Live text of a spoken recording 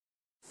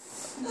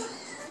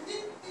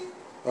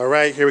All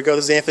right, here we go.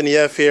 This is Anthony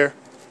F. here.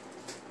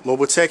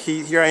 Mobile Tech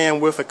Heat. Here I am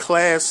with a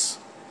class.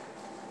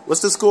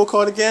 What's this school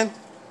called again?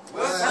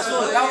 That's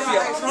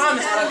Philadelphia.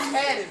 Promise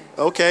Academy.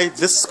 Okay,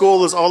 this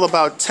school is all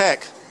about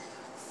tech,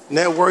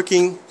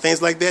 networking, things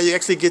like that. You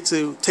actually get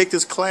to take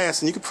this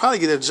class and you could probably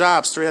get a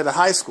job straight out of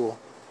high school.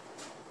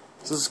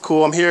 This is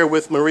cool. I'm here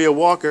with Maria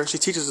Walker. She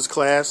teaches this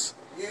class.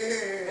 Yeah.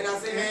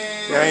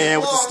 Here I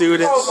am with the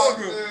students.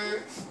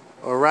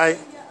 All right.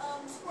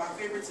 My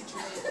favorite teacher.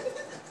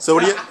 So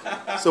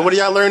what are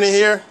y'all learning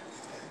here?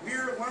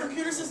 We're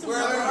computer system.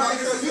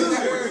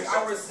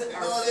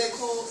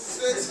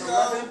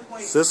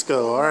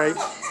 Cisco. All right.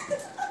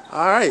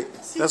 All right.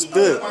 That's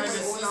good.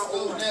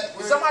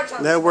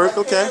 Network.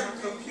 Okay.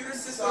 Computer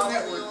system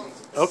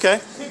networking. Okay.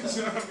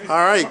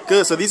 All right.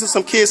 Good. So these are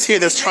some kids here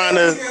that's trying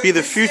to be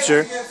the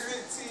future.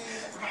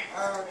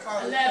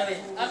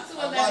 11. Up to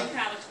 11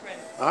 college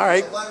credits. All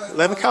right.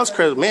 11 college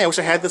credits. Man, I wish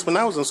I had this when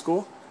I was in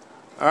school.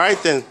 All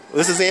right then.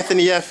 This is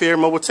Anthony F. here,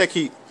 Mobile Tech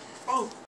Heat.